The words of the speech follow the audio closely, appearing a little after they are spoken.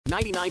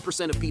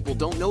99% of people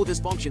don't know this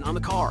function on the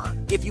car.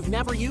 If you've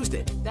never used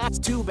it, that's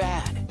too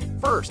bad.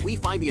 First, we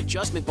find the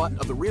adjustment button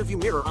of the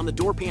rearview mirror on the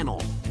door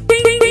panel.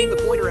 Aim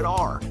the pointer at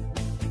R.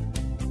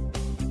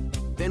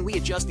 Then we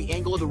adjust the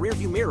angle of the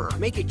rearview mirror,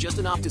 make it just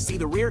enough to see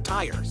the rear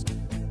tires.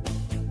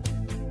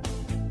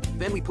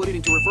 Then we put it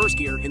into reverse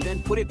gear and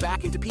then put it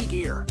back into P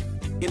gear.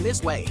 In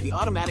this way, the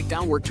automatic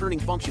downward turning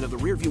function of the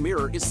rearview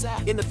mirror is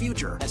set. In the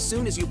future, as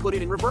soon as you put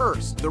it in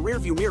reverse, the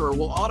rearview mirror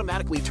will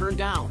automatically turn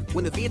down.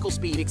 When the vehicle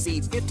speed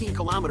exceeds 15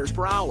 kilometers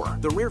per hour,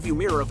 the rearview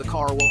mirror of the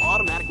car will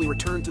automatically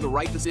return to the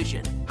right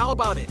position. How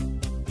about it?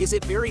 Is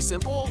it very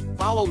simple?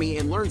 Follow me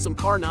and learn some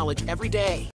car knowledge every day.